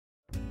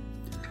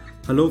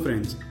Hello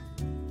friends,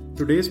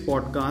 today's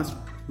podcast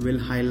will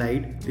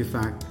highlight the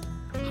fact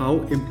how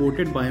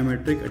imported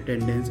biometric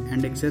attendance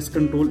and access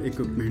control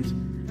equipments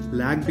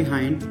lag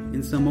behind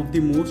in some of the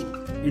most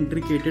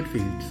intricate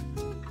fields.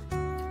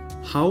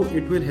 How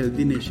it will help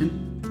the nation?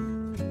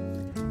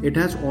 It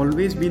has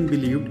always been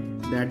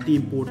believed that the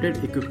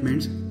imported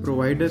equipments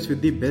provide us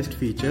with the best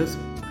features,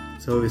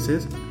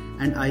 services,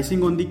 and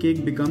icing on the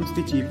cake becomes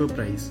the cheaper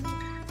price.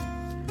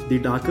 The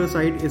darker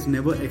side is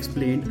never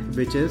explained,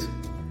 which is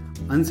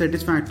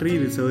unsatisfactory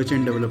research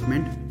and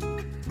development,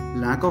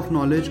 lack of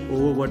knowledge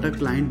over what a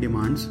client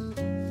demands,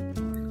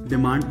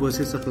 demand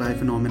versus supply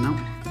phenomena,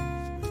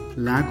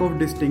 lack of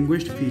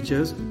distinguished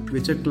features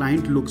which a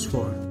client looks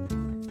for,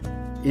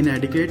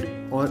 inadequate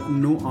or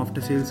no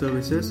after-sale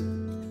services,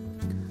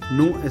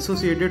 no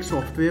associated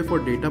software for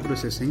data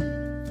processing,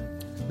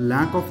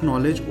 lack of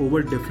knowledge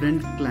over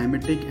different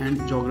climatic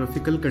and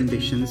geographical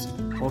conditions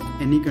of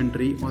any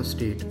country or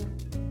state,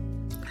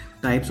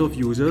 types of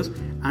users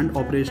and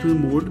operational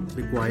mode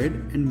required,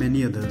 and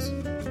many others.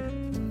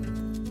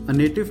 A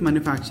native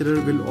manufacturer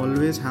will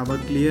always have a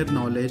clear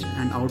knowledge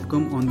and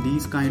outcome on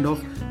these kind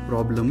of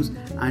problems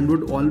and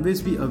would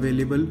always be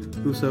available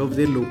to serve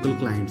their local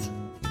clients.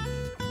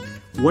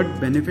 What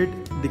benefit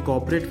the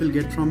corporate will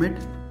get from it?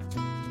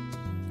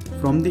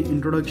 From the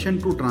introduction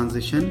to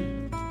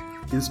transition,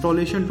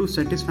 installation to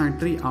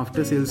satisfactory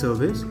after-sale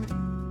service,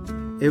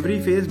 every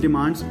phase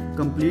demands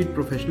complete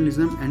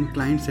professionalism and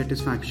client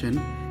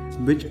satisfaction,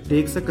 which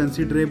takes a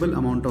considerable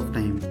amount of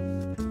time.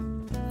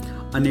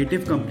 A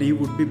native company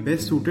would be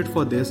best suited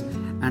for this,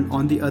 and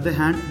on the other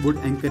hand would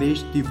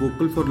encourage the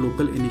vocal for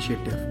local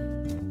initiative.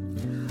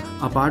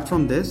 Apart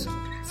from this,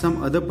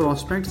 some other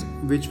prospects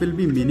which will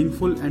be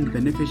meaningful and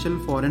beneficial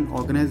for an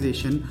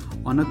organization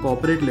on a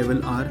corporate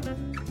level are: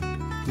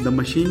 the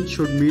machine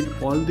should meet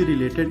all the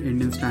related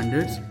Indian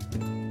standards,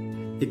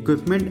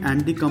 equipment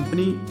and the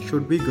company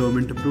should be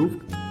government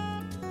approved,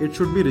 it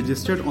should be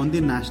registered on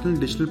the National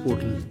Digital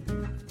Portal,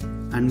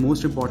 and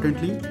most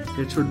importantly,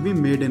 it should be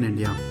made in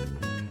India.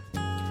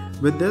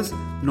 With this,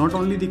 not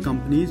only the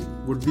companies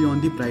would be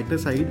on the brighter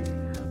side,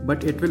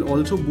 but it will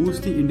also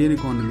boost the Indian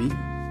economy,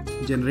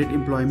 generate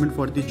employment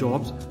for the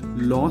jobs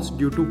lost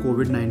due to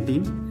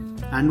COVID-19,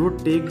 and would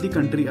take the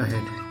country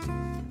ahead.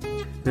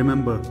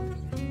 Remember,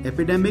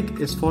 epidemic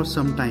is for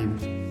some time,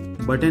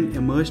 but an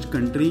emerged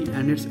country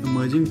and its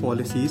emerging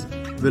policies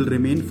will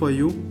remain for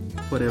you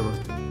forever.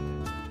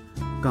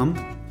 Come,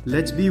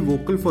 let's be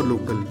vocal for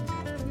local.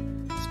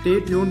 Stay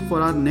tuned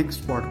for our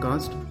next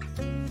podcast.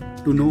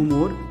 To know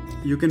more,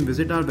 you can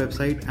visit our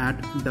website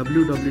at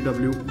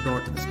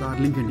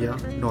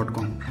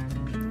www.starlinkindia.com.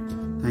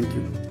 Thank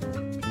you.